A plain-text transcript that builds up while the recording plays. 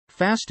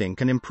Fasting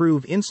can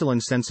improve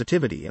insulin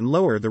sensitivity and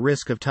lower the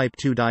risk of type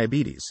 2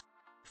 diabetes.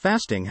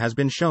 Fasting has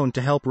been shown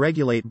to help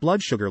regulate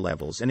blood sugar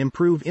levels and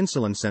improve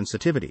insulin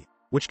sensitivity,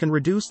 which can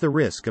reduce the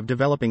risk of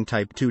developing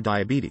type 2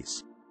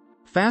 diabetes.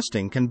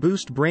 Fasting can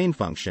boost brain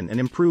function and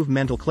improve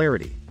mental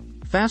clarity.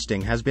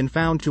 Fasting has been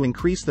found to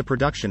increase the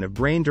production of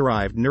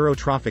brain-derived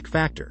neurotrophic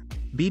factor,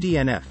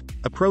 BDNF,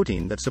 a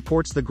protein that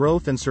supports the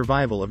growth and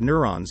survival of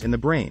neurons in the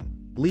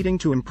brain, leading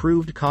to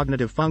improved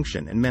cognitive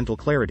function and mental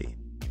clarity.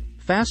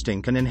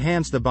 Fasting can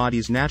enhance the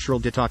body's natural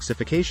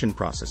detoxification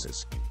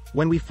processes.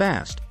 When we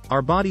fast,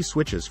 our body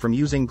switches from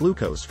using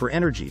glucose for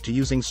energy to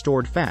using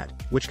stored fat,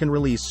 which can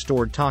release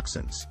stored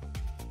toxins.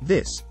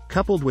 This,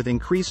 coupled with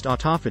increased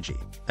autophagy,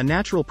 a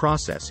natural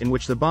process in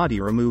which the body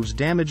removes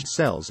damaged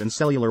cells and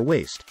cellular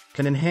waste,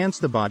 can enhance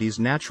the body's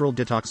natural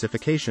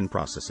detoxification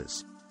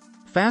processes.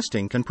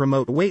 Fasting can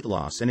promote weight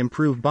loss and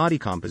improve body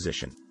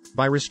composition.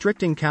 By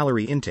restricting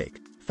calorie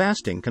intake,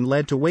 fasting can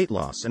lead to weight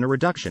loss and a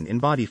reduction in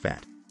body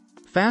fat.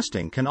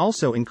 Fasting can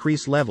also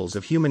increase levels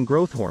of human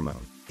growth hormone,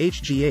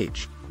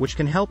 HGH, which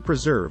can help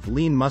preserve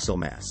lean muscle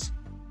mass.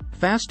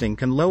 Fasting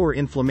can lower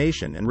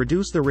inflammation and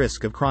reduce the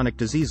risk of chronic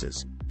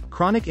diseases.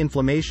 Chronic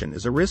inflammation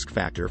is a risk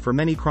factor for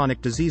many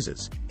chronic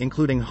diseases,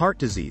 including heart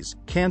disease,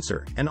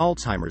 cancer, and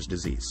Alzheimer's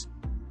disease.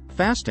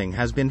 Fasting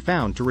has been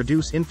found to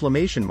reduce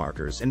inflammation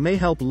markers and may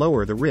help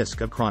lower the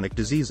risk of chronic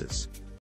diseases.